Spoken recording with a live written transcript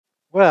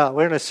Well,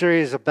 we're in a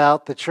series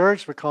about the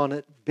church. We're calling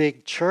it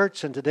Big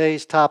Church, and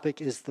today's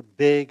topic is the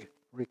big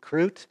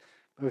recruit.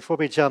 But before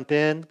we jump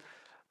in,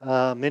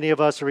 many of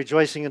us are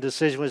rejoicing a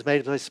decision was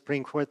made by the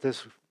Supreme Court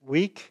this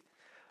week,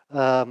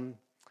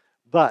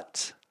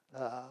 but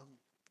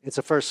it's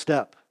a first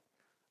step.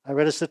 I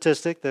read a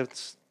statistic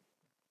that's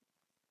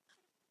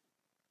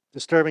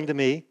disturbing to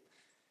me.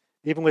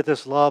 Even with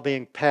this law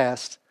being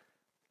passed,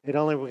 it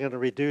only was going to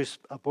reduce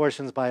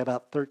abortions by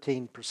about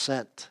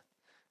 13%.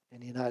 In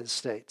the United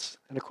States.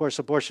 And of course,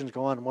 abortions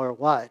go on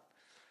worldwide.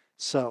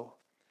 So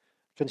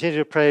continue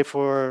to pray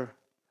for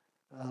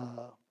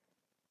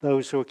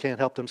those who can't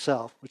help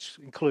themselves, which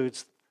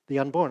includes the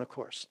unborn, of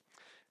course.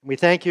 And we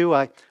thank you.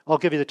 I'll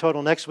give you the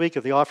total next week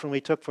of the offering we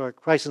took for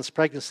Christ's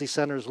pregnancy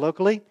centers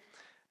locally.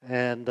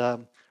 And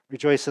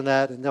rejoice in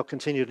that, and they'll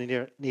continue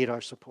to need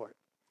our support.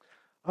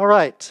 All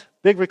right,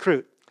 big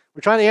recruit.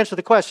 We're trying to answer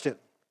the question,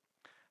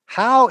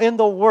 how in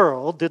the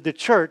world did the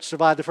church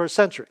survive the first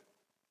century?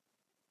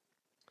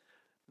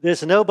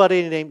 There's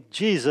nobody named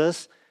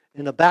Jesus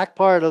in the back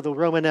part of the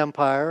Roman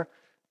Empire.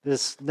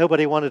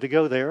 Nobody wanted to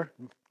go there.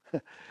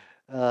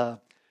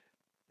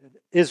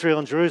 Israel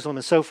and Jerusalem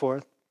and so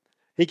forth.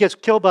 He gets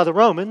killed by the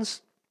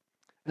Romans,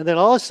 and then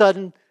all of a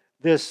sudden,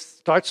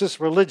 starts this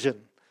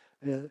religion.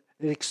 It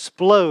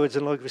explodes,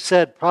 and like we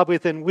said, probably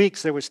within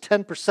weeks, there was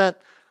 10%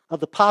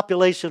 of the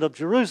population of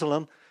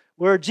Jerusalem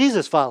were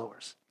Jesus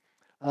followers.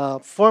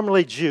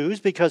 Formerly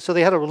Jews, so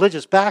they had a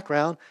religious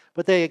background,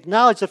 but they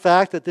acknowledged the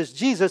fact that this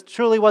Jesus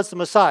truly was the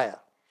Messiah,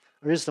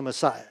 or is the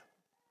Messiah.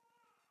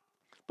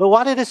 But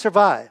why did it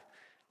survive?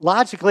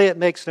 Logically, it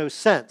makes no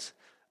sense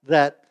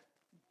that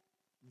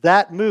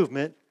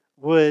movement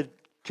would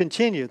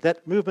continue,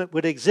 that movement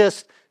would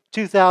exist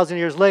 2,000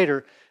 years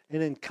later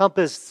and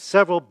encompass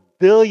several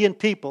billion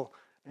people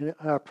in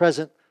our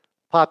present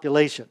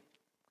population.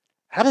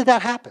 How did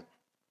that happen?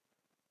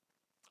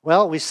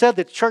 Well, we said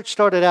that church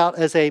started out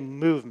as a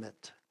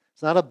movement.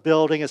 It's not a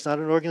building, it's not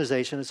an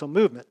organization, it's a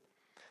movement.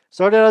 It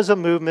started out as a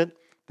movement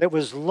that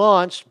was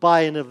launched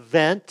by an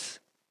event,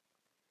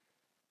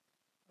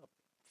 a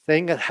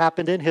thing that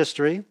happened in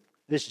history.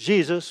 This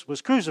Jesus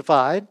was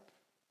crucified.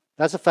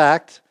 That's a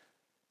fact.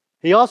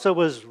 He also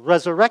was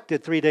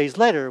resurrected 3 days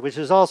later, which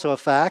is also a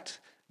fact.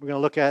 We're going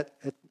to look at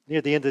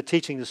near the end of the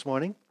teaching this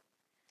morning.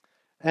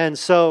 And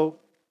so,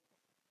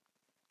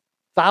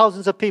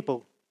 thousands of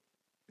people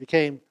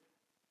became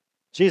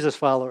Jesus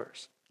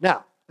followers.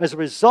 Now, as a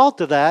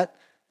result of that,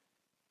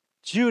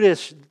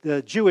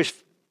 the Jewish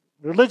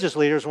religious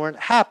leaders weren't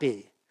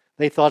happy.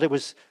 They thought it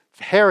was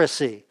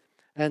heresy.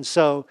 And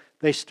so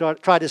they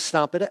tried to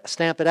stamp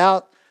it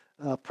out,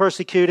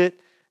 persecute it.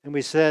 And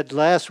we said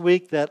last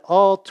week that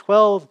all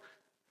 12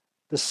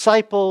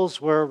 disciples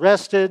were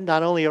arrested,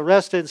 not only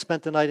arrested and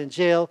spent the night in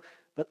jail,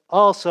 but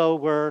also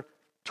were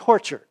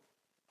tortured.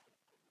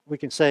 We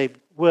can say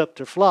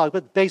whipped or flogged,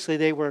 but basically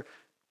they were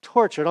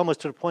tortured almost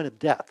to the point of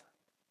death.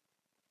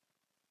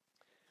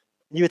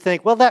 You would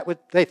think, well,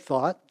 they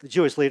thought, the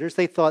Jewish leaders,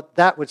 they thought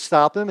that would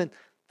stop them. And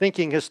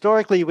thinking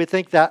historically, you would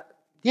think that,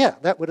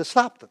 that would have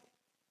stopped them.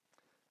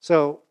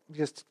 So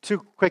just two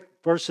quick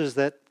verses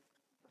that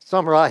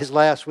summarized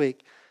last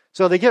week.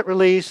 So they get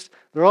released.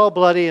 They're all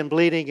bloody and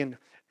bleeding and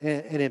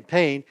in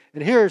pain.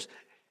 And here's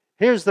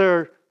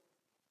their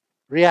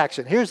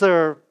reaction. Here's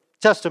their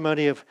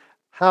testimony of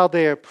how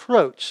they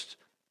approached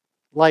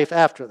life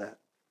after that.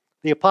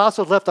 The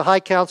apostles left the high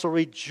council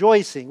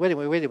rejoicing. Wait a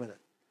minute.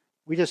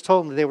 We just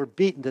told them they were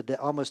beaten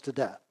almost to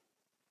death.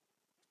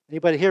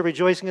 Anybody here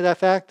rejoicing at that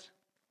fact?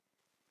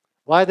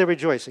 Why are they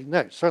rejoicing?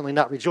 No, certainly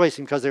not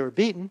rejoicing because they were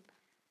beaten.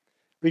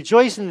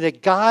 Rejoicing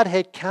that God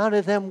had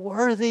counted them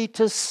worthy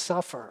to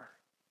suffer.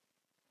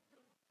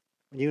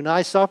 When you and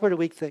I suffer,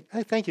 we think,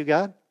 hey, thank you,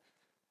 God.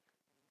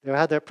 They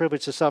had that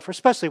privilege to suffer,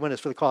 especially when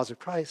it's for the cause of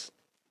Christ.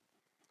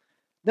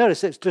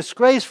 Notice, it's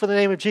disgrace for the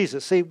name of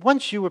Jesus. See,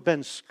 once you have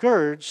been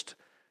scourged,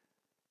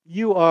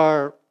 you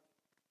are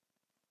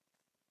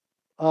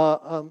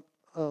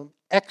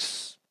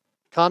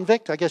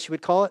ex-convict, I guess you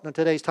would call it in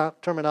today's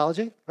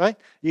terminology, right?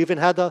 You even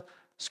had the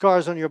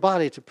scars on your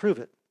body to prove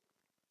it.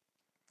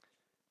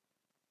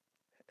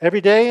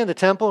 Every day in the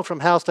temple,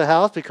 from house to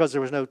house, because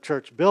there was no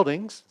church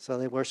buildings, so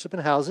they worship in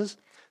houses,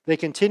 they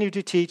continued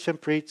to teach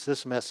and preach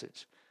this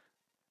message.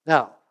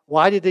 Now,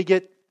 why did they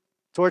get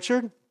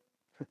tortured?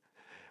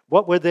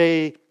 What were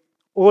they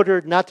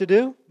ordered not to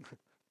do?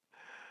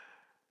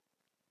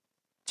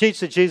 Teach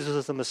that Jesus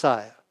is the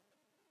Messiah.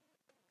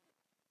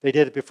 They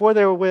did it before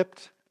they were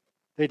whipped.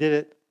 They did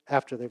it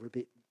after they were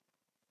beaten.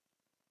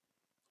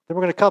 Then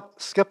we're going to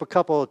skip a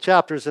couple of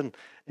chapters in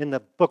the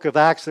book of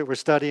Acts that we're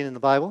studying in the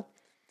Bible.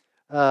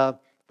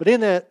 But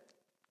in that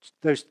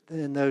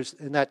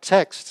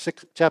text,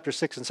 chapter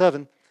 6 and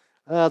 7,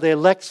 they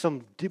elect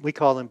some, we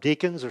call them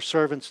deacons or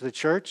servants of the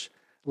church,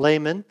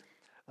 laymen,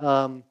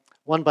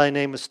 one by the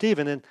name of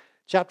Stephen. In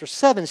chapter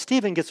 7,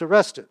 Stephen gets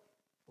arrested.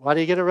 Why did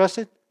he get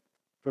arrested?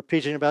 For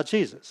preaching about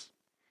Jesus.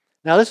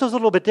 Now, this was a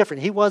little bit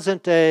different. He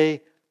wasn't an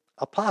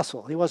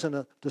apostle. He wasn't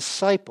a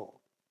disciple.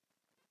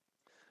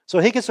 So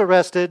he gets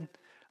arrested,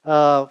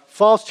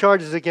 false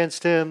charges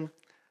against him,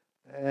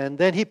 And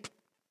then he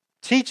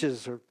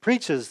teaches or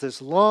preaches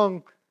this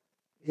long,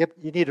 you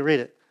need to read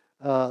it,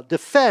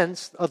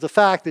 defense of the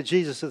fact that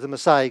Jesus is the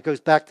Messiah. He goes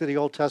back to the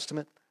Old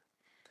Testament.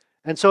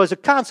 And so as a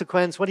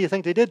consequence, what do you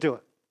think they did to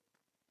him?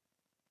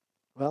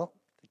 Well,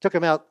 they took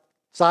him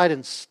outside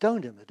and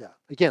stoned him to death.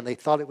 Again, they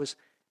thought it was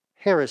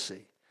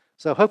heresy.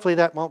 So hopefully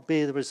that won't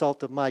be the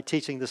result of my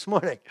teaching this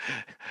morning.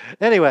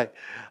 Anyway,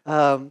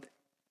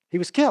 he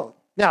was killed.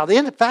 Now,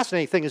 the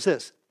fascinating thing is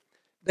this.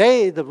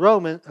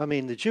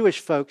 The Jewish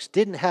folks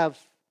didn't have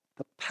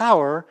the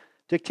power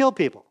to kill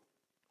people.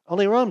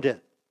 Only Rome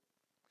did.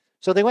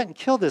 So they went and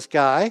killed this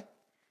guy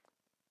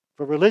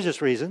for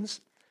religious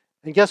reasons.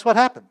 And guess what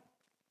happened?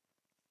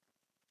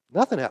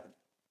 Nothing happened.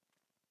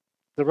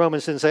 The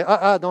Romans didn't say,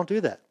 don't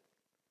do that.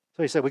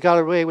 So he said, we got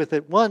away with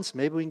it once,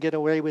 maybe we can get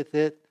away with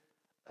it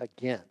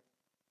again.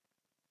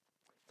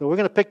 So we're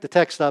going to pick the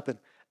text up in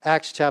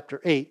Acts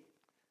chapter 8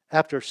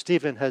 after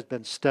Stephen has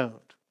been stoned.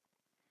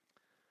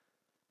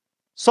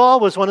 Saul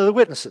was one of the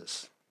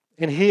witnesses,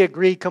 and he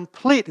agreed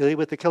completely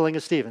with the killing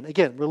of Stephen.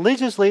 Again,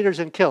 religious leaders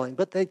in killing,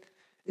 but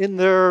in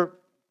their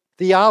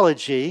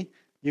theology,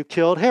 you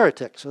killed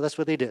heretics, so that's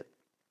what they did.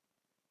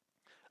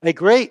 A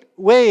great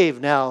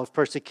wave now of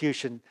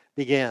persecution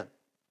began.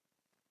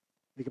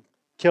 We could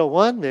kill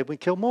one, maybe we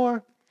kill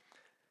more.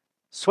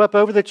 Swept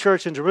over the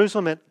church in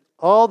Jerusalem and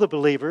all the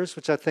believers,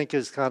 which I think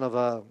is kind of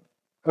an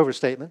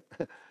overstatement.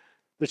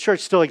 The church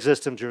still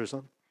exists in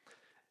Jerusalem.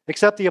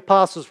 Except the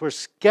apostles were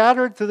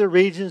scattered through the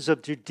regions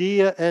of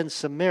Judea and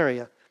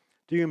Samaria.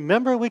 Do you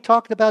remember we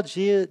talked about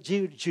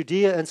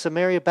Judea and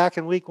Samaria back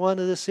in week 1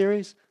 of this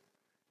series?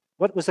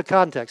 What was the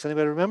context?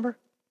 Anybody remember?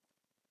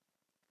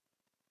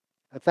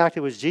 In fact,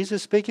 it was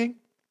Jesus speaking.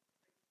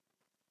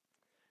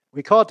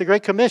 We call it the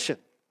Great Commission,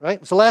 right?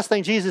 It's the last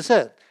thing Jesus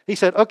said. He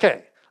said,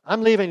 okay,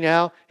 I'm leaving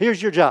now.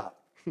 Here's your job.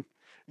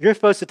 You're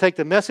supposed to take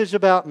the message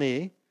about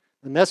me,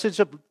 the message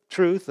of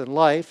truth and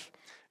life.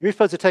 You're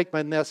supposed to take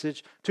my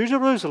message to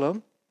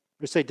Jerusalem,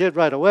 which they did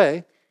right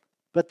away,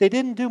 but they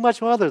didn't do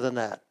much other than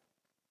that.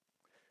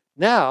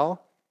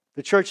 Now,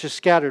 the church is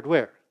scattered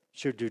where?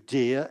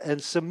 Judea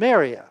and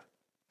Samaria.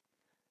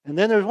 And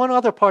then there's one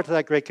other part to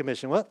that Great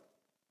Commission. What?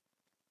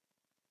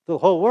 The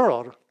whole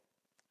world.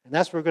 And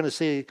that's what we're going to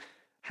see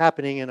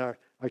happening in our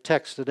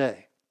text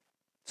today.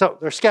 So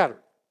they're scattered.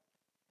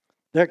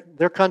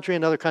 Their country,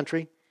 another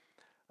country.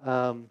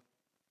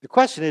 The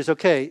question is,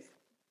 okay,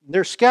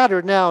 they're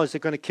scattered now. Is it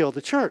going to kill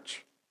the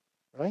church?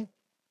 Right?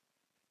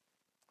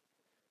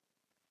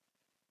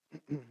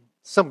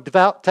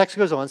 Text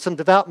goes on. Some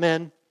devout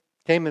men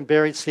came and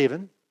buried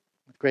Stephen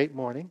with great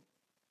mourning.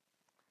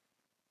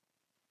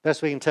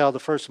 Best we can tell, the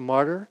first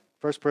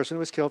person who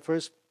was killed for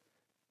his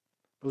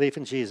belief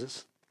in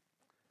Jesus.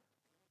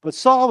 But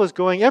Saul was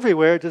going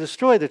everywhere to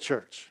destroy the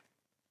church.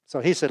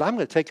 So he said, I'm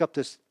going to take up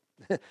this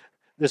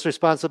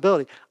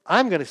responsibility.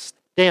 I'm going to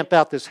stamp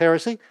out this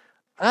heresy.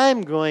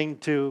 I'm going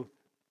to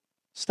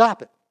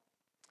stop it.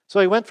 So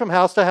he went from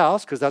house to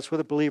house, because that's where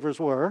the believers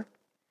were,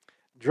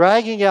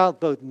 dragging out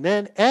both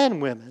men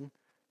and women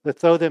to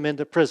throw them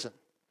into prison.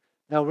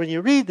 Now, when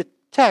you read the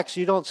text,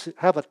 you don't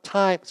have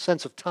a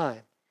sense of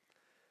time.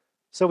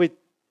 So we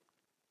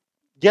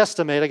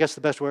guesstimate, I guess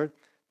the best word,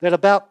 that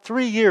about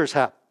 3 years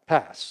have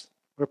passed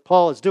where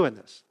Paul is doing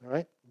this, all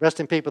right?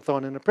 Arresting people,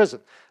 thrown into prison.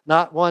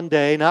 Not 1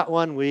 day, not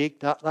 1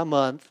 week, not a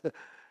month.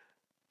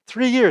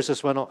 3 years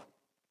this went on.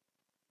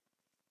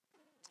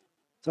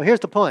 So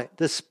here's the point.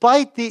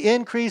 Despite the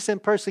increase in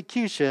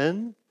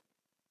persecution,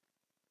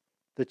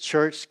 the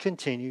church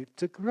continued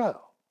to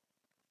grow.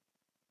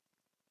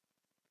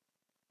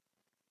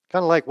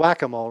 Kind of like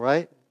whack-a-mole,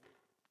 right?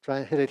 Try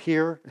and hit it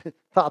here, it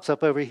pops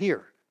up over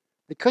here.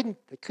 They couldn't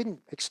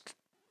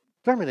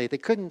exterminate. They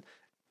couldn't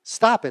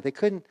stop it. They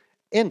couldn't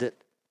end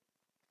it.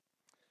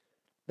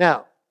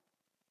 Now,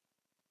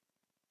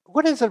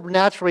 what is a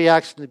natural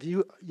reaction of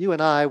you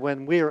and I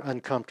when we're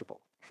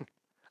uncomfortable?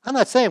 I'm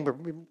not saying we're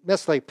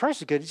necessarily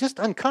persecuted, it's just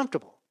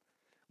uncomfortable.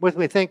 When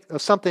we think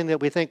of something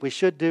that we think we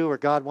should do or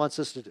God wants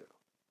us to do.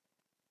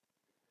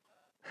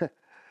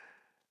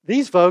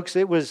 These folks,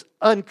 it was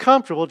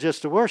uncomfortable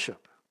just to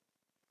worship.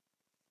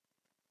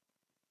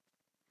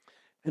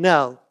 And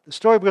now, the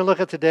story we're going to look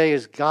at today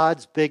is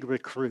God's big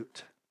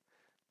recruit.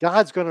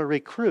 God's going to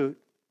recruit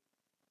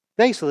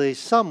basically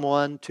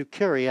someone to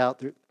carry out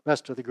the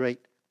rest of the Great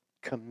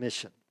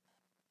Commission.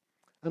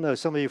 I know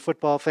some of you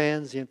football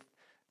fans,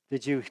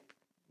 did you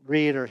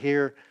read or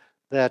hear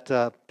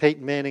that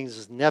Peyton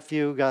Manning's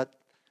nephew got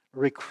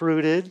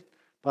recruited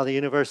by the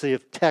University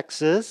of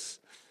Texas?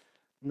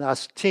 Now,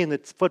 the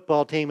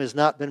football team has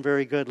not been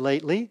very good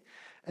lately.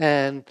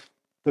 And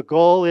the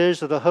goal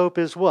is, or the hope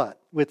is what?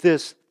 With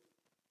this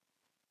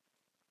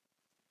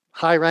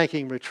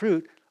high-ranking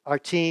recruit, our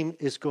team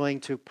is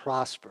going to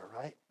prosper,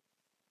 right?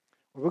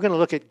 We're going to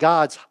look at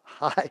God's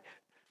high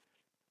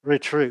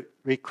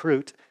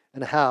recruit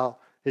and how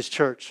his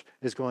church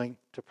is going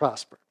to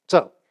prosper.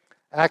 So,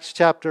 Acts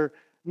chapter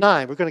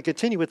 9, we're going to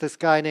continue with this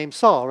guy named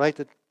Saul, right?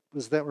 That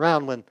was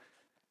around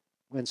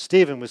when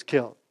Stephen was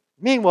killed.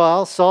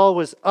 Meanwhile, Saul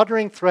was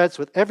uttering threats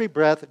with every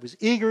breath. He was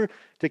eager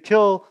to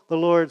kill the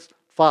Lord's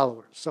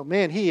followers. So,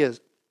 man, he is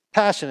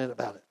passionate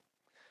about it.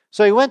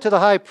 So he went to the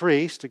high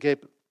priest, who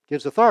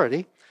gives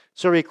authority.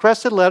 So he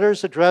requested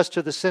letters addressed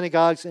to the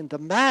synagogues in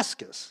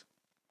Damascus.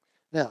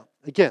 Now,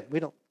 again,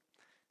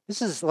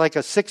 this is like a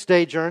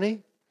 6-day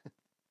journey.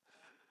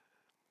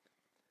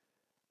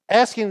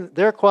 Asking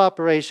their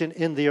cooperation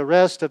in the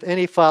arrest of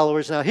any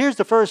followers. Now, here's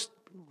the first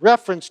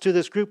reference to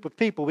this group of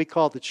people we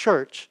call the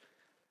church.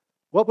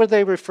 What were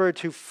they referred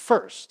to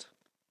first?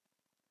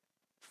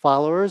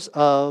 Followers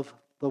of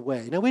the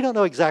way. Now, we don't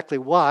know exactly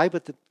why,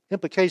 but the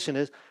implication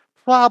is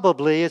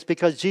probably it's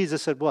because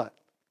Jesus said what?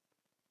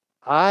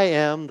 I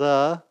am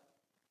the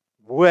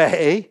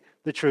way,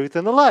 the truth,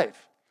 and the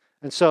life.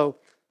 And so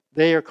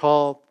they are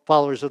called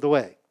followers of the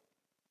way.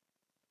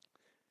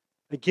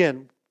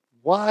 Again,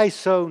 why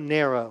so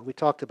narrow? We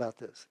talked about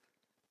this.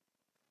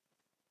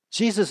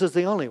 Jesus is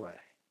the only way.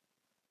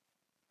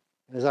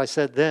 As I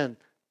said then,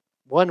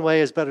 one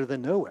way is better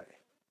than no way.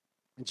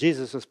 And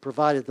Jesus has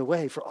provided the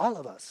way for all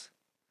of us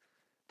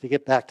to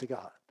get back to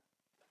God.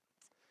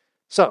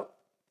 So,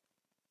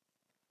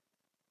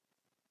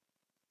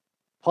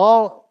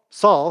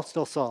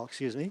 Saul,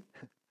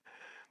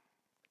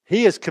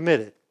 he is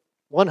committed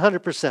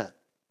 100%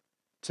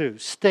 to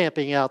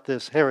stamping out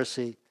this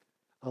heresy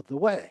of the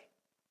way.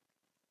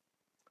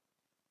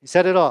 He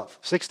set it off,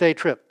 6-day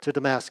trip to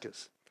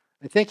Damascus.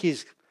 I think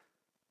he's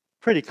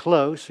pretty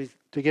close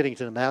to getting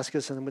to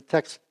Damascus, and the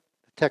text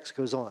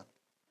goes on.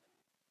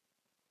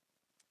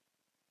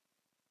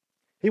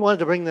 He wanted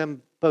to bring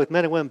them, both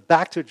men and women,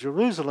 back to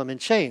Jerusalem in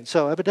chains.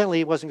 So evidently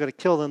he wasn't going to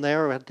kill them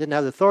there, or didn't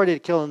have the authority to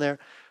kill them there.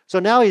 So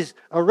now he's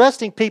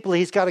arresting people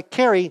he's got to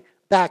carry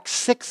back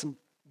 6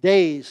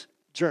 days'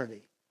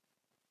 journey.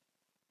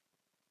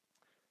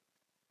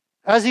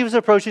 As he was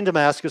approaching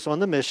Damascus on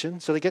the mission,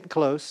 so they're getting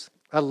close,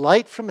 a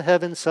light from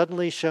heaven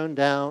suddenly shone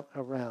down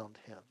around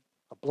him.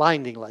 A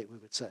blinding light, we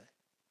would say.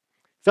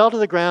 Fell to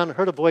the ground and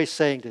heard a voice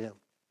saying to him.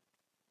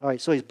 All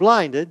right, so he's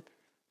blinded.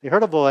 He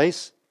heard a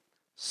voice.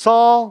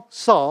 Saul,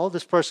 Saul,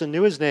 this person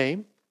knew his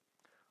name.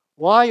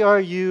 Why are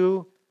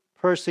you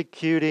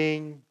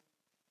persecuting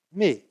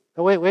me?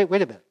 Oh, wait a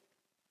minute.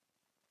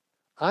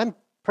 I'm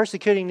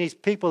persecuting these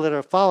people that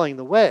are following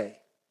the way.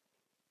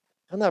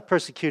 I'm not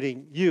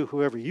persecuting you,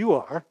 whoever you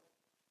are.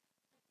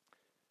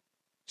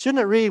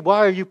 Shouldn't it read, why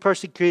are you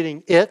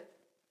persecuting it,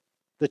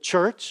 the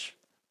church?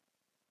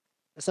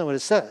 That's not what it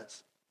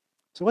says.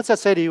 So what's that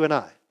say to you and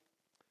I?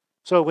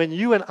 So when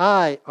you and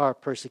I are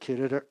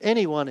persecuted, or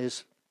anyone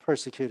is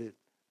persecuted,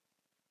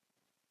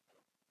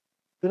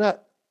 they're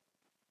not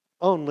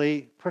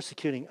only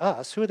persecuting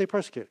us. Who are they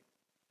persecuting?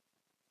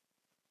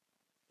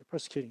 They're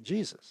persecuting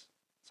Jesus.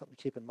 Something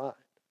to keep in mind.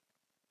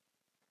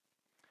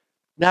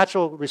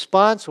 Natural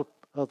response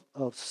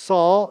of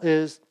Saul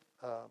is,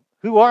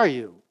 who are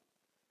you?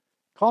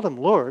 Called him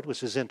Lord,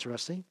 which is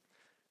interesting.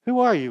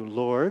 Who are you,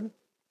 Lord?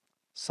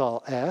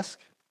 Saul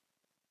asked.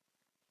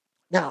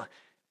 Now,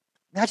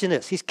 imagine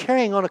this. He's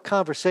carrying on a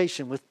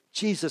conversation with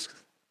Jesus.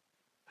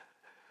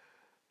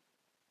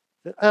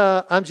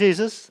 I'm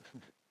Jesus,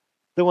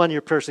 the one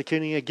you're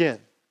persecuting again.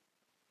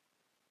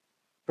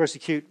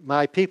 Persecute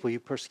my people, you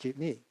persecute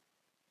me.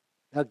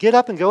 Now get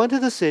up and go into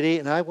the city,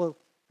 and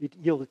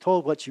you'll be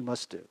told what you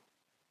must do.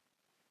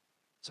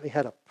 So he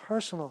had a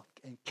personal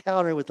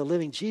encounter with the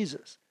living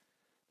Jesus.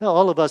 Now,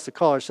 all of us that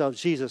call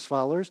ourselves Jesus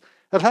followers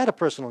have had a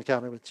personal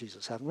encounter with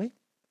Jesus, haven't we?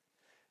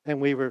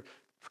 And we were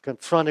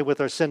confronted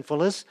with our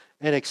sinfulness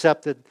and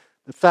accepted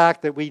the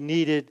fact that we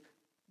needed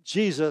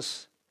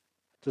Jesus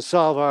to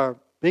solve our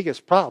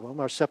biggest problem,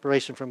 our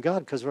separation from God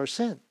because of our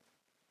sin.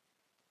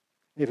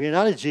 If you're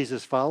not a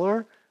Jesus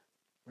follower,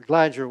 we're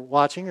glad you're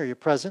watching or you're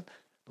present,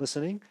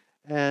 listening,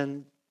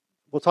 and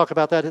we'll talk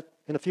about that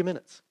in a few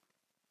minutes.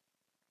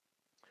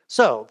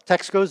 So,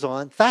 text goes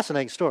on.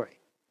 Fascinating story.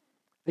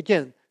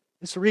 Again,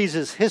 this reads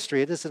as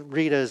history. It doesn't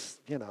read as,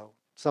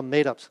 something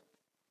that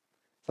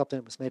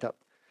was made up.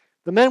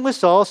 The men with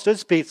Saul stood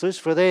speechless,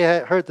 for they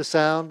had heard the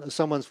sound of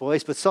someone's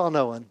voice, but saw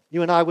no one.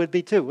 You and I would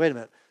be too. Wait a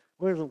minute.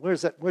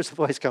 Where's the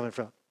voice coming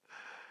from?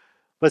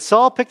 But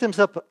Saul picked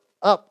himself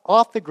up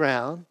off the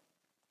ground,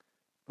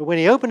 but when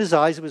he opened his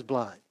eyes, he was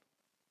blind.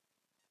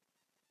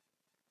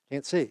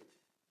 Can't see.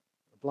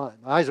 I'm blind.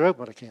 My eyes are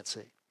open, but I can't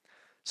see.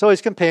 So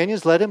his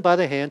companions led him by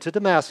the hand to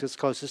Damascus,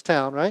 closest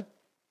town, right?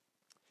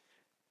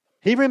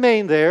 He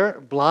remained there,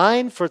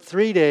 blind for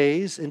 3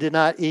 days, and did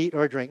not eat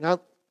or drink. Now,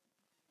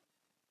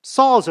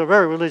 Saul's a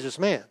very religious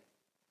man.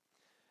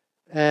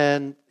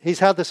 And he's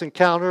had this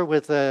encounter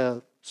with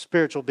a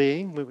spiritual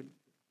being we would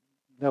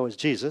know as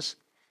Jesus.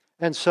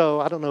 And so,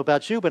 I don't know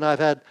about you, but I've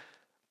had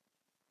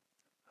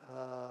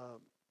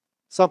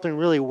something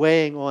really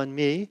weighing on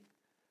me.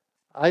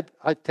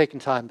 I've taken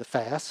time to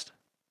fast.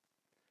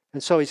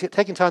 And so he's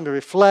taking time to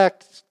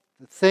reflect,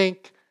 to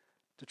think,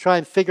 to try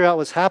and figure out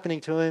what's happening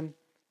to him.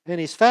 And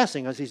he's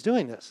fasting as he's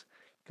doing this.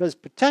 Because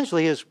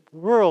potentially his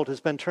world has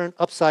been turned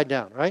upside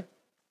down, right?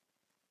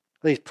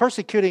 He's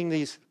persecuting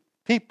these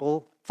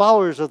people,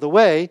 followers of the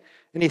way,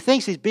 and he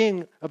thinks he's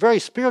being a very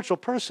spiritual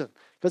person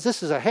because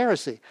this is a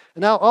heresy.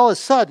 And now all of a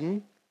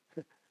sudden,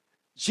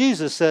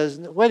 Jesus says,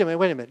 wait a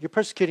minute, you're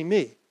persecuting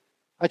me.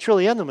 I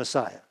truly am the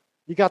Messiah.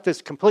 You got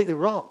this completely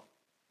wrong.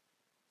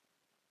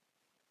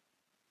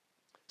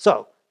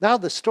 So, now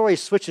the story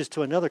switches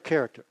to another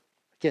character.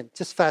 Again,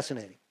 just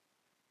fascinating.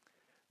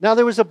 Now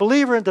there was a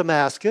believer in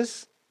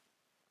Damascus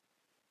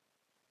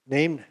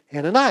named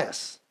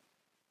Ananias.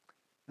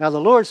 Now the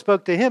Lord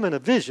spoke to him in a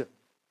vision,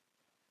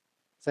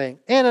 saying,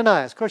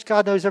 Ananias. Of course,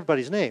 God knows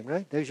everybody's name,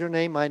 right? There's your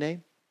name, my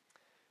name.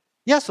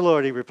 Yes,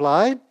 Lord, he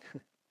replied.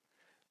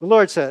 The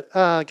Lord said,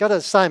 got an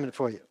assignment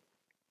for you.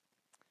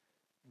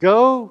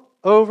 Go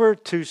over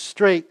to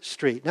Straight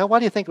Street. Now, why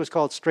do you think it was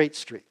called Straight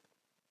Street?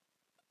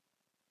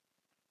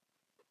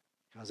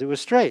 Because it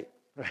was straight,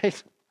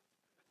 right?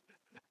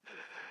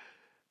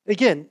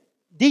 Again,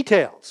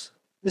 details.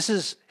 This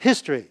is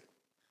history.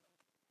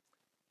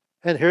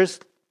 And here's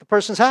the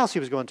person's house he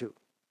was going to.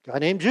 A guy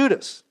named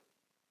Judas.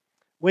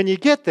 When you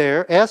get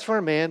there, ask for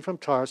a man from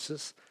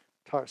Tarsus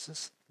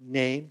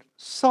named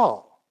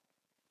Saul,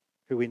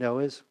 who we know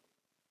is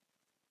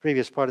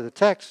previous part of the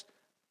text,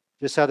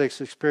 just had this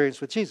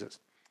experience with Jesus.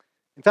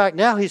 In fact,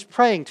 now he's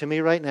praying to me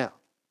right now.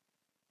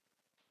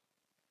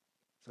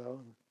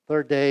 So,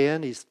 third day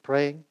in, he's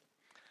praying.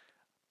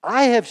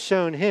 I have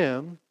shown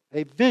him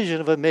a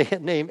vision of a man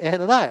named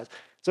Ananias.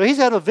 So he's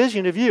had a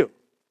vision of you.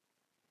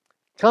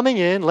 Coming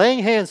in, laying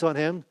hands on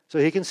him so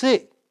he can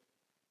see.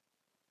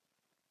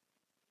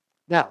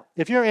 Now,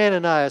 if you're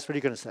Ananias, what are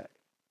you going to say?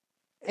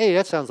 Hey,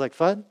 that sounds like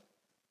fun.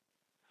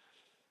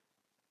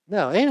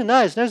 No,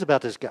 Ananias knows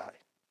about this guy.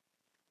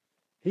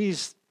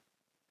 He's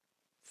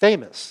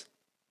famous.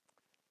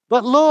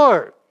 But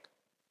Lord.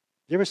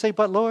 You ever say,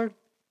 but Lord?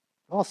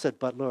 All said,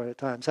 but Lord at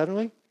times, haven't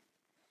we?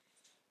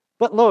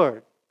 But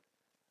Lord.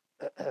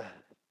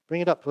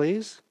 Bring it up,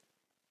 please.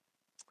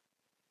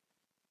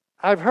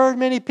 I've heard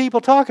many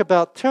people talk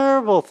about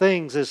terrible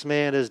things this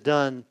man has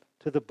done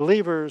to the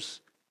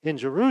believers in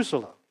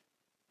Jerusalem.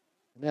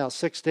 Now,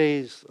 6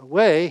 days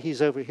away,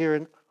 he's over here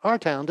in our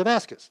town,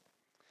 Damascus.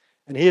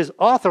 And he is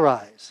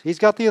authorized, he's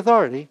got the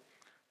authority,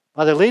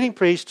 by the leading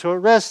priest to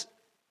arrest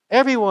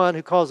everyone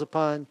who calls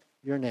upon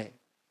your name,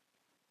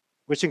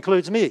 which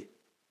includes me.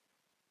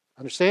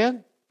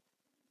 Understand?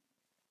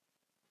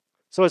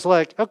 So it's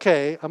like,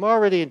 okay, I'm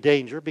already in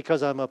danger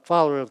because I'm a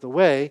follower of the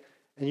way,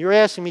 and you're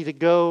asking me to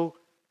go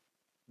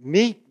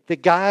meet the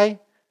guy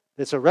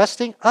that's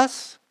arresting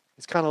us?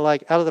 It's kind of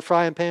like out of the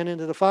frying pan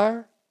into the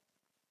fire.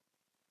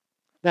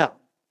 Now,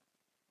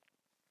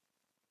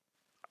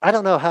 I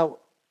don't know how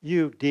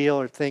you deal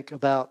or think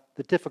about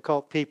the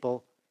difficult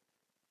people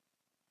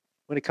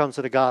when it comes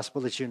to the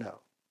gospel that you know.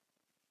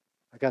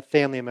 I got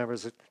family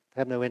members that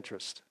have no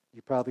interest.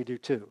 You probably do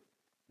too.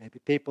 Maybe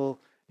people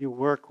you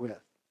work with.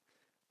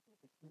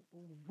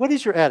 What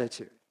is your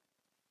attitude?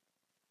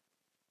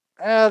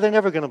 They're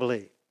never going to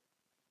believe.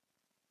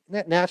 Isn't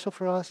that natural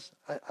for us?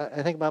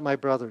 I think about my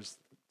brothers.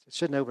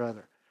 Should know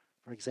brother,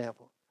 for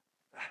example.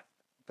 I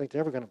think they're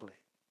never going to believe.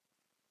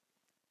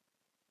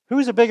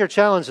 Who's a bigger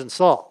challenge than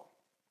Saul?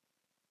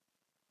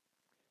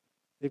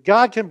 If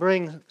God can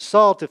bring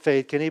Saul to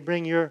faith, can he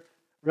bring your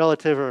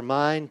relative or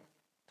mine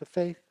to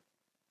faith?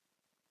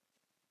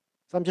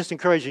 So I'm just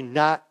encouraging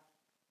not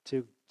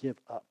to give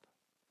up.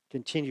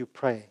 Continue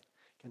praying.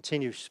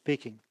 Continue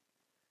speaking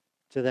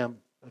to them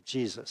of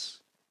Jesus.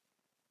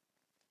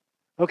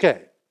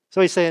 Okay,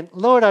 so he's saying,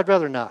 Lord, I'd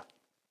rather not.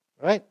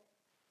 Right?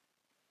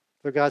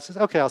 So God says,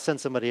 okay, I'll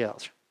send somebody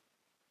else.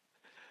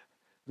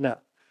 No.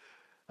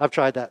 I've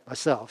tried that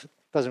myself. It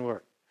doesn't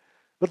work.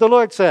 But the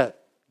Lord said,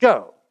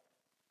 go.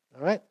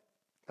 All right?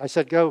 I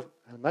said, go.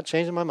 I'm not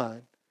changing my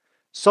mind.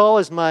 Saul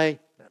is my,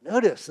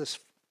 notice this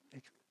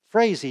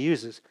phrase he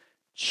uses,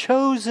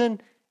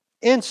 chosen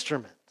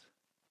instrument.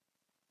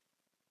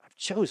 I've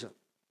chosen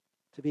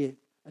to be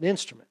an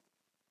instrument.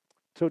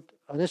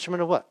 An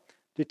instrument of what?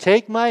 To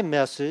take my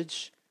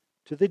message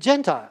to the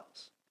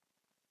Gentiles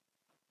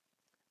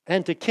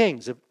and to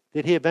kings.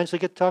 Did he eventually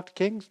get to talk to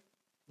kings?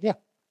 Yeah.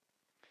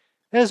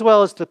 As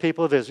well as the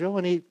people of Israel.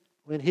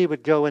 When he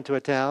would go into a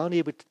town,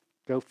 he would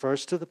go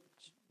first to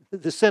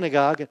the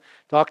synagogue and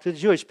talk to the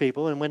Jewish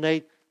people. And when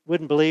they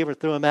wouldn't believe or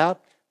threw him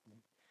out,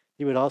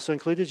 he would also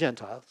include the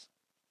Gentiles.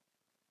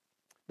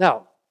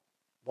 Now,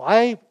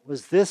 why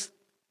was this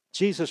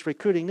Jesus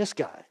recruiting this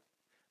guy?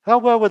 How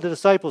well were the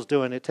disciples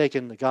doing at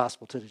taking the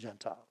gospel to the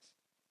Gentiles?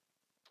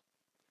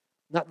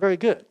 Not very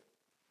good.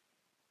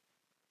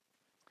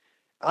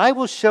 I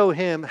will show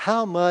him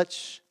how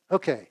much,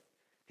 okay,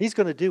 he's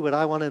going to do what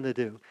I want him to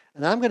do.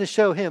 And I'm going to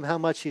show him how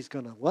much he's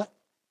going to what?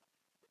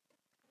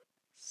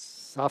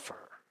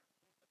 Suffer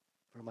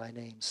for my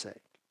name's sake.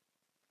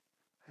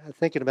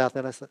 Thinking about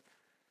that, I said,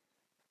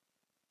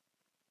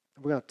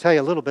 we're going to tell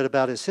you a little bit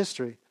about his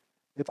history.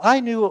 If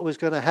I knew what was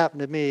going to happen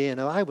to me and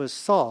I was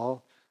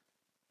Saul,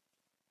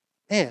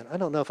 man, I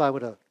don't know if I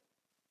would have,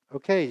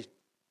 okay,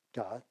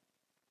 God,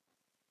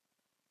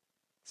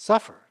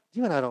 suffer.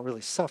 You and I don't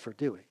really suffer,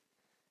 do we?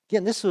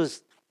 Again, this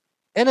was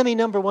enemy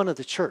number one of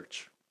the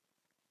church.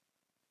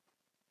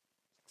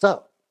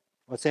 So,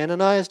 what's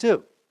Ananias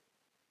do?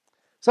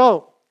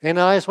 So,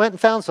 Ananias went and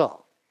found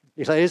Saul.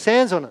 He laid his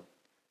hands on him.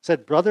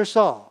 Said, Brother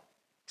Saul,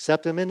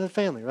 accept him into the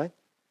family, right?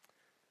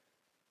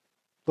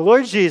 The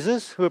Lord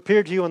Jesus, who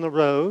appeared to you on the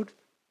road,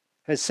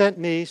 has sent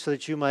me so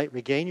that you might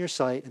regain your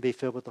sight and be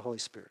filled with the Holy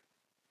Spirit.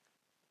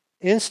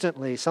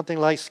 Instantly, something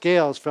like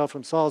scales fell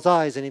from Saul's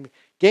eyes, and he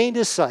gained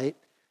his sight.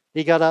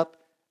 He got up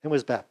and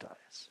was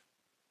baptized.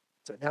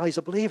 So now he's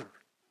a believer.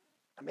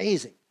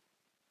 Amazing.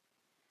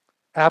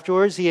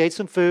 Afterwards, he ate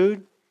some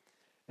food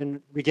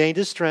and regained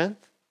his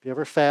strength. If you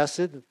ever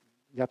fasted,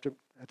 you have to,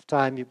 at the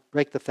time you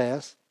break the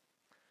fast.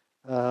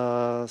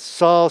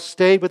 Saul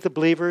stayed with the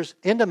believers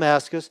in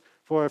Damascus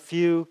for a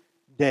few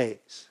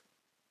days.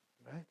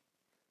 Right?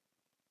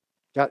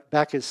 Got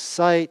back his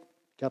sight,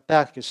 got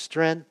back his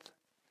strength,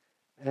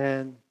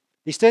 and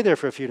he stayed there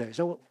for a few days.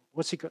 So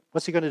what's he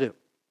going to do?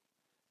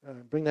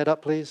 Bring that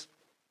up, please.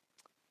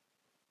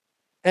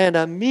 And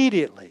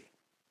immediately,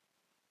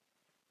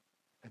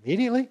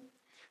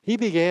 he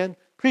began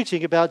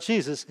preaching about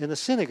Jesus in the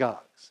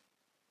synagogues.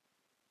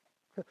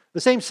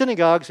 The same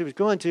synagogues he was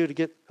going to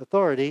get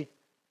authority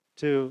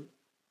to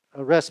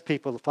arrest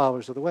people, the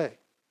followers of the way.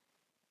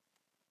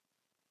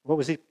 What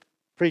was he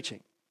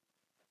preaching?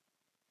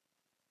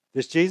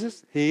 This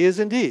Jesus, he is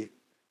indeed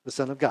the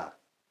Son of God.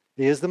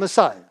 He is the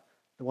Messiah,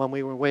 the one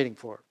we were waiting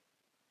for.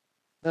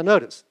 Now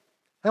notice,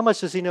 how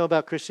much does he know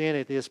about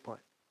Christianity at this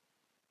point?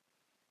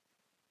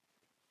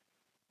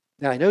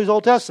 Now he knows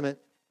Old Testament.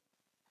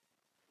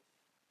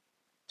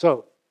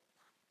 So,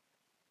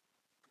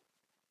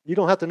 you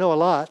don't have to know a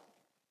lot.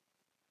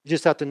 You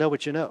just have to know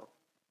what you know.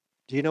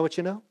 Do you know what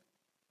you know?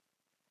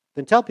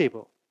 Then tell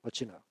people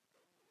what you know.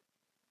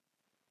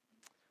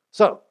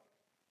 So,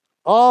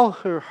 all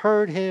who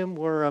heard him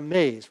were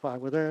amazed. Why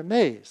were they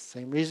amazed?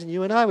 Same reason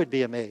you and I would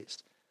be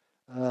amazed.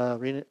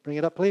 Bring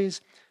it up,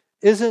 please.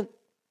 Isn't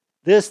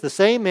this the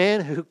same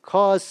man who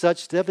caused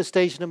such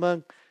devastation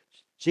among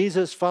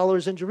Jesus'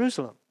 followers in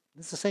Jerusalem?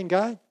 This is the same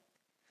guy?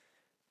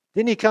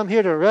 Didn't he come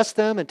here to arrest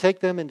them and take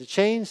them into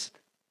chains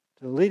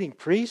to the leading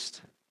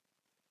priest?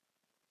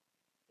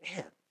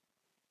 Man,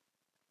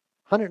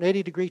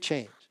 180-degree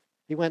change.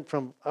 He went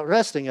from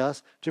arresting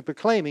us to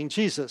proclaiming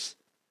Jesus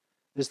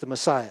is the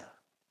Messiah.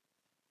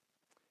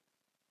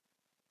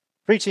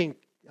 Preaching,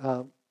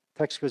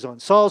 text goes on,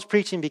 Saul's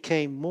preaching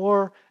became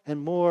more and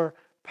more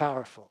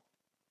powerful.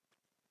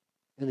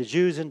 And the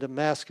Jews in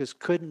Damascus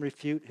couldn't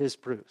refute his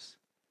proofs.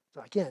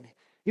 So again,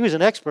 he was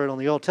an expert on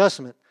the Old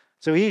Testament.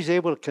 So he's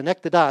able to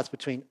connect the dots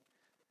between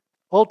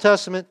Old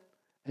Testament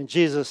and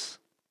Jesus,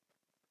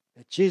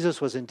 that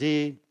Jesus was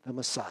indeed the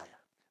Messiah.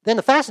 Then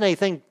the fascinating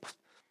thing,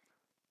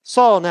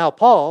 Saul, now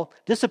Paul,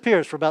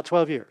 disappears for about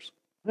 12 years.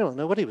 We don't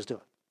know what he was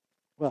doing.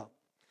 Well,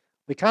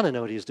 we kind of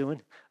know what he was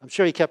doing. I'm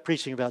sure he kept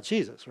preaching about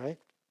Jesus, right?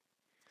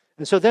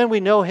 And so then we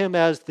know him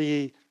as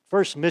the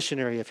first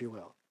missionary, if you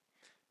will.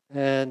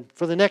 And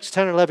for the next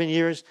 10 or 11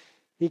 years,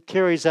 he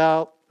carries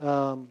out,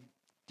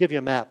 give you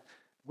a map,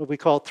 what we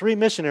call 3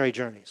 missionary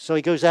journeys. So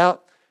he goes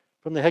out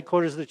from the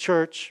headquarters of the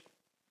church,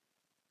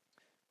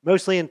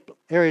 mostly in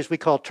areas we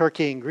call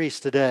Turkey and Greece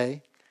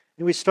today.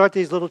 And we start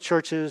these little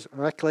churches,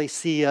 or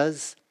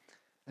ecclesias,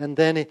 and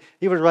then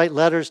he would write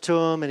letters to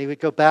them, and he would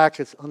go back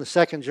on the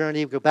second journey.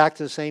 He would go back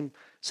to the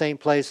same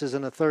places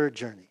in the third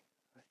journey.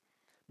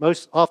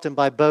 Most often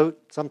by boat,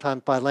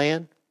 sometimes by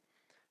land.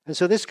 And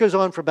so this goes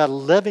on for about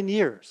 11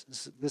 years.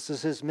 This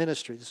is his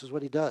ministry. This is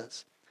what he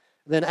does.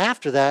 And then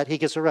after that, he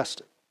gets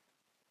arrested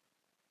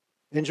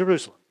in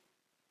Jerusalem.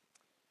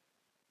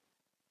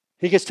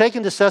 He gets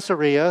taken to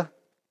Caesarea,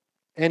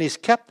 and he's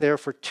kept there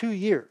for 2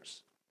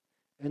 years.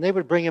 And they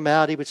would bring him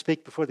out. He would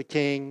speak before the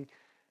king,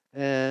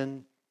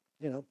 and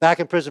back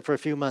in prison for a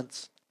few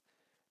months.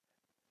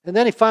 And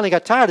then he finally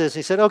got tired of this.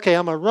 He said, okay,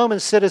 I'm a Roman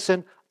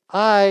citizen.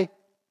 I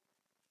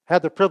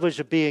had the privilege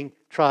of being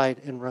tried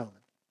in Rome.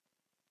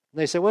 And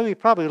they said, well, we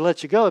probably would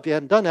let you go if you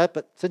hadn't done that,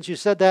 but since you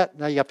said that,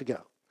 now you have to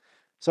go.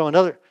 So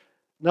another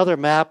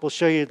map will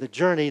show you the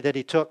journey that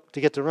he took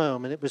to get to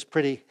Rome, and it was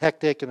pretty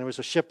hectic, and there was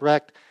a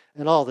shipwreck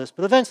and all this,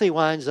 but eventually he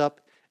winds up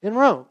in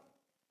Rome.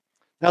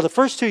 Now the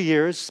first 2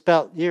 years,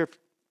 about year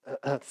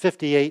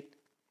 58,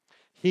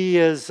 he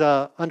is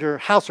under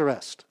house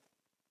arrest.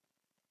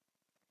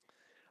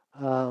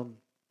 Sometimes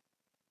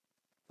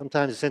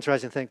it's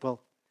interesting to think,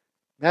 well,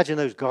 imagine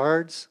those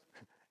guards.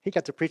 He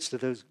got to preach to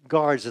those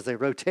guards as they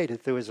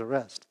rotated through his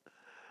arrest.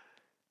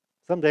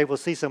 Someday we'll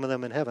see some of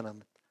them in heaven,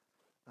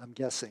 I'm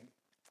guessing.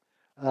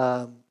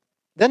 Then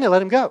they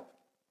let him go.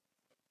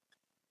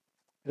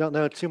 I don't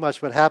know too much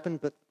what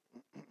happened, but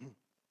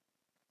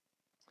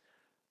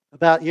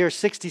about year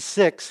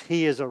 66,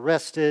 he is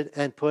arrested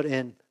and put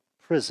in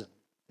prison,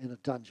 in a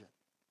dungeon.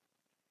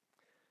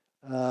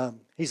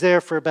 He's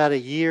there for about a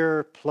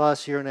year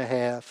plus, year and a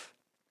half.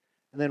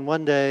 And then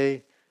one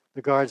day,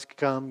 the guards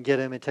come get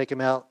him and take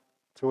him out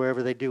to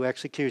wherever they do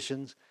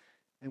executions.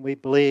 And we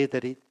believe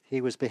that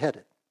he was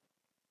beheaded.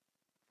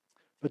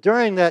 But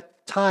during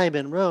that time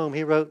in Rome,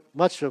 he wrote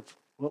much of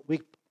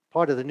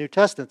part of the New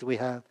Testament that we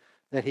have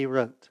that he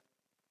wrote.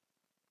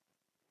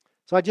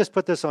 So I just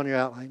put this on your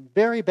outline.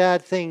 Very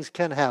bad things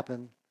can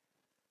happen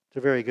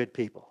to very good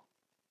people.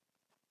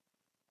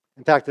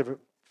 In fact, the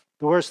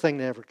worst thing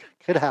that ever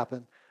could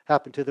happen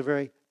happened to the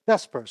very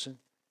best person,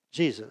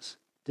 Jesus,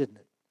 didn't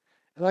it?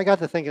 And I got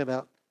to thinking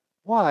about,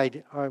 why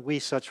are we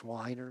such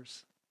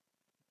whiners?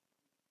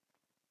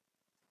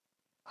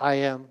 I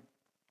am.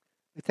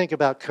 We think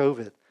about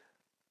COVID.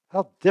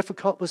 How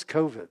difficult was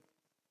COVID?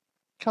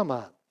 Come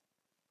on.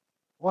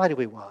 Why do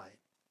we whine?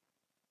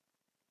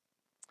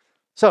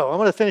 So I'm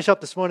going to finish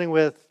up this morning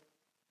with,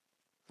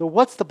 so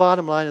what's the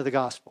bottom line of the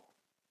gospel?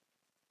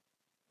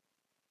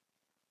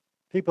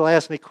 People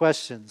ask me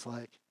questions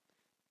like,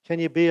 can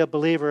you be a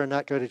believer and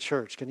not go to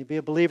church? Can you be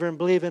a believer and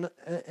believe in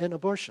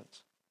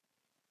abortions?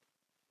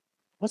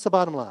 What's the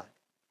bottom line?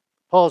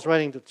 Paul's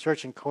writing to the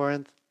church in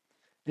Corinth,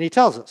 and he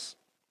tells us,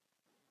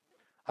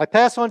 I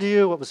pass on to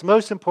you what was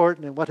most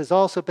important and what has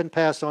also been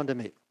passed on to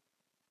me.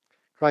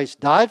 Christ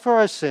died for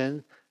our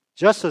sin,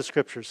 just as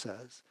Scripture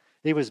says.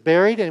 He was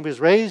buried and he was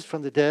raised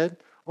from the dead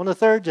on the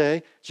third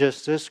day,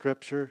 just as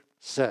Scripture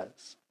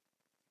says.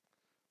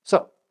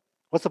 So,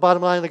 what's the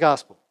bottom line of the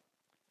gospel?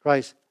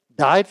 Christ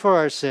died for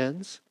our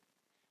sins.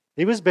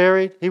 He was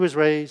buried. He was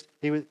raised.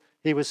 He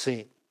was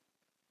seen.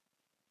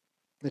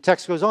 The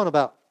text goes on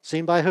about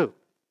seen by who?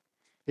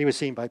 He was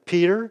seen by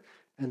Peter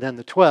and then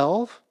the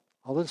 12,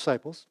 all the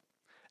disciples.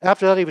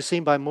 After that, he was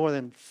seen by more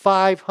than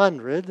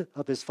 500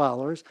 of his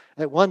followers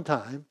at one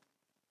time.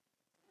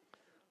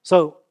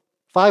 So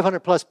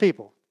 500 plus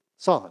people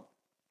saw him.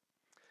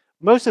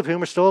 Most of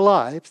whom are still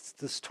alive.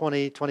 This is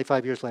 20,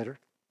 25 years later.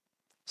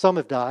 Some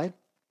have died.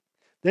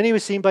 Then he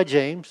was seen by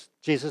James,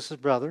 Jesus'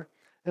 brother,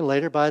 and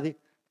later by the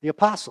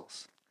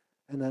apostles.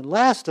 And then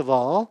last of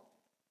all,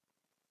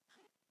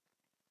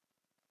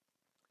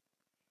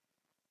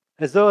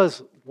 as though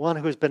as one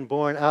who has been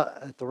born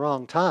out at the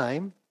wrong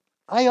time,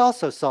 I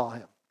also saw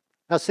him.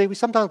 Now see,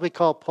 sometimes we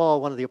call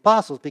Paul one of the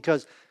apostles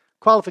because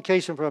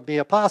qualification for being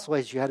an apostle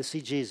is you had to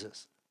see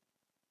Jesus.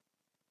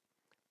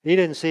 He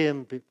didn't see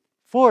him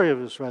before he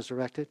was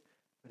resurrected,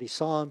 but he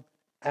saw him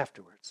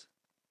afterwards.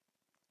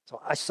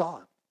 So I saw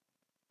him.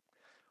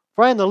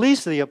 For I am the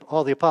least of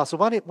all the apostles.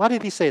 Why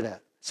did he say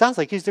that? Sounds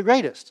like he's the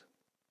greatest.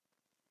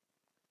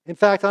 In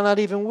fact, I'm not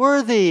even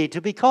worthy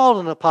to be called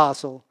an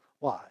apostle.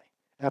 Why?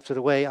 After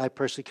the way I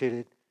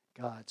persecuted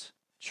God's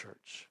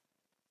church.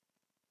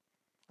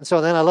 And so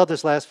then I love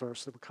this last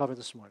verse that we covered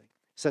this morning.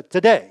 He said,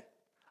 today,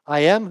 I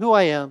am who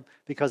I am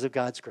because of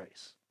God's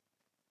grace.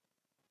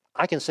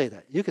 I can say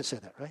that. You can say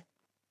that, right?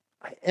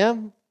 I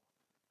am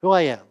who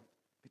I am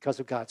because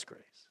of God's grace.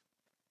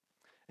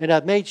 And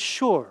I've made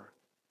sure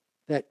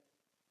that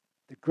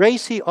the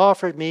grace he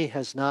offered me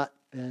has not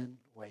been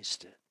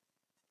wasted.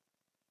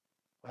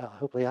 Well,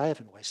 hopefully I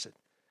haven't wasted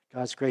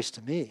God's grace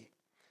to me.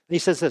 And he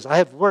says this, I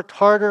have worked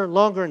harder,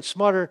 longer, and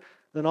smarter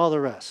than all the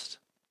rest.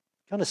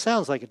 Kind of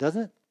sounds like it,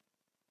 doesn't it?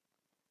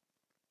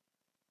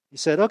 He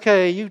said,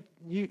 okay,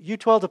 you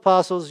 12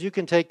 apostles, you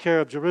can take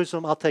care of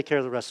Jerusalem, I'll take care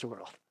of the rest of the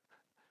world.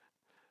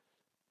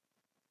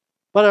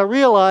 But I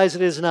realize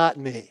it is not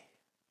me.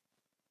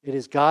 It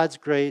is God's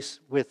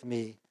grace with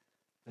me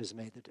that has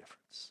made the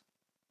difference.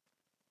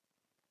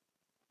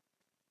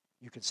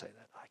 You can say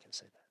that. I can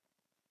say that.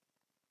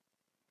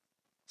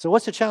 So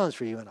what's the challenge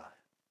for you and I?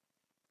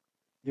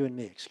 You and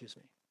me, excuse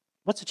me.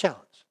 What's the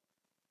challenge?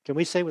 Can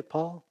we say with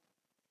Paul?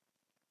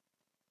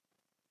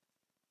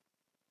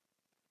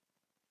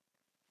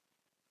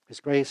 His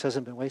grace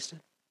hasn't been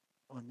wasted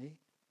on me.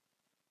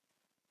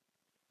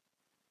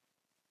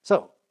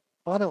 So,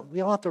 we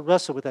don't have to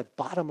wrestle with that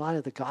bottom line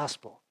of the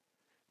gospel.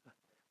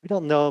 We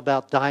don't know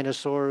about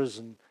dinosaurs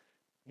and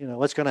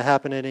what's going to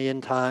happen in the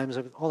end times.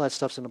 All that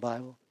stuff's in the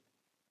Bible.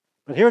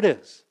 But here it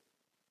is.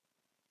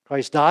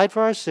 Christ died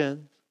for our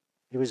sins.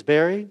 He was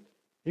buried.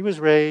 He was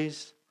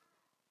raised.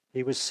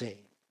 He was seen.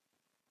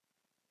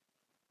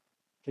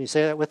 Can you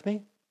say that with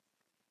me?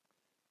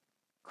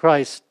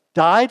 Christ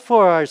died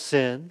for our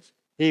sins.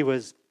 He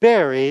was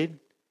buried.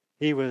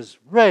 He was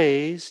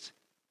raised.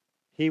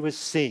 He was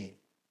seen.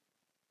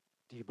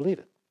 Do you believe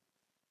it?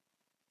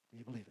 Do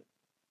you believe it?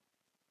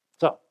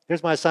 So,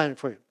 here's my assignment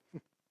for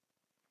you.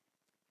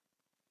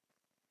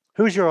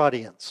 Who's your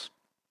audience?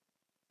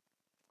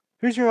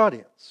 Who's your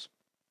audience?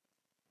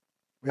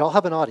 We all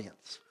have an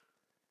audience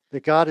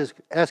that God is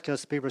asking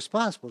us to be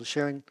responsible to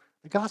sharing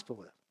the gospel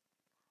with.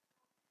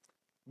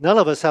 None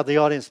of us have the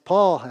audience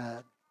Paul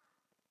had,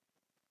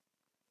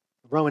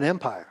 the Roman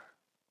Empire.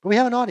 But we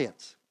have an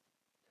audience.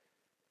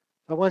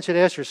 I want you to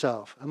ask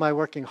yourself, am I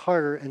working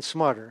harder and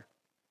smarter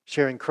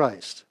sharing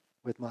Christ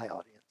with my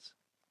audience?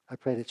 I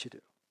pray that you do.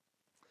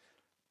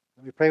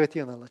 Let me pray with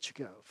you and I'll let you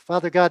go.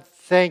 Father God,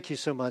 thank you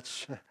so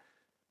much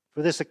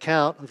for this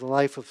account of the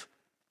life of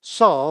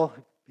Saul,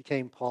 who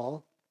became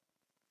Paul.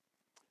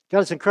 God,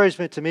 it's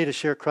encouragement to me to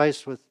share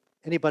Christ with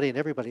anybody and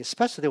everybody,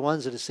 especially the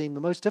ones that have seemed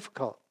the most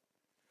difficult.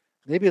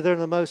 Maybe they're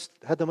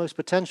had the most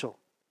potential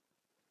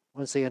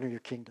once they enter your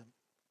kingdom.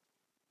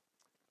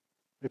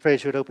 We pray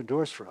that you would open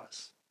doors for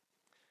us.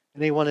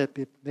 Anyone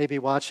that may be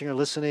watching or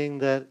listening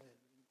that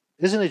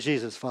isn't a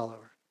Jesus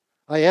follower,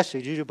 I ask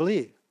you, do you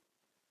believe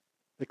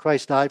that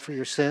Christ died for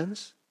your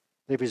sins,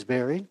 that he was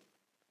buried,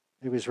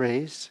 he was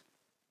raised,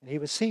 and he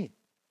was seen?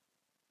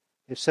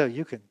 If so,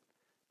 you can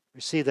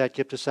receive that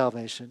gift of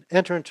salvation,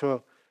 enter into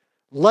a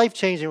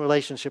life-changing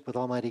relationship with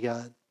Almighty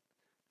God,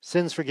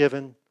 sins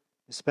forgiven,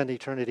 and spend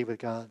eternity with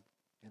God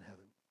in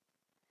heaven.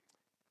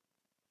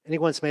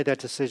 Anyone's made that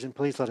decision,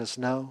 please let us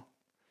know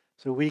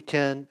so we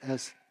can,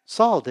 as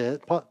Saul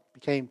did,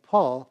 became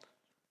Paul,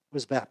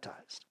 was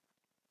baptized.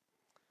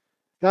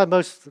 God,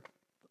 most of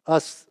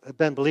us have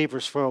been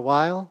believers for a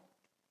while.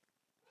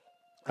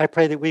 I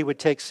pray that we would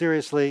take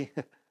seriously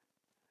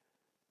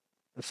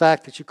the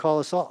fact that you call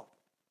us all.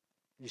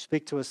 You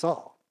speak to us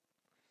all.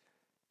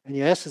 And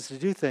you ask us to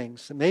do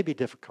things that may be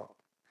difficult.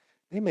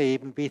 They may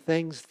even be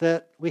things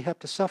that we have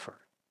to suffer.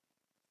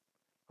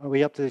 Are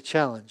we up to the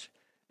challenge?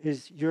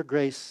 Is your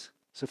grace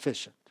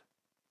sufficient?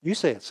 You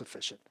say it's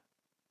sufficient.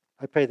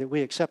 I pray that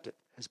we accept it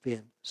as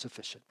being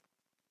sufficient.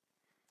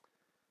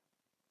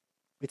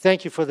 We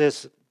thank you for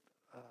this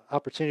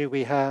opportunity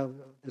we have,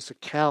 this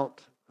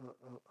account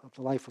of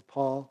the life of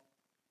Paul,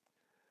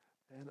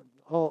 and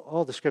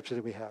all the scripture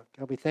that we have.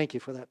 God, we thank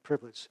you for that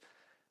privilege.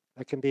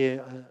 That can be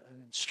an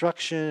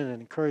instruction and an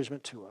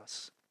encouragement to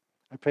us.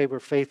 I pray we're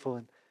faithful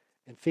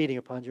in feeding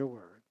upon your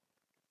word.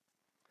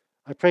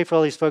 I pray for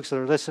all these folks that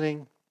are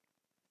listening.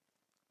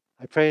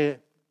 I pray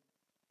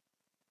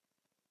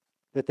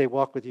that they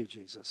walk with you,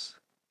 Jesus.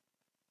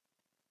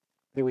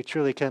 That we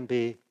truly can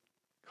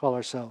call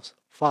ourselves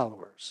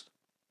followers.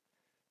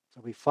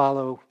 So we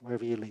follow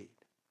wherever you lead.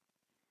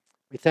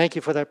 We thank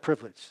you for that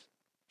privilege.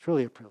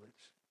 Truly a privilege.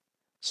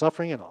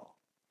 Suffering and all.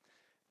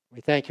 We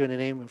thank you in the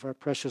name of our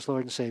precious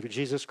Lord and Savior,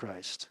 Jesus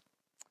Christ.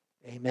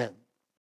 Amen.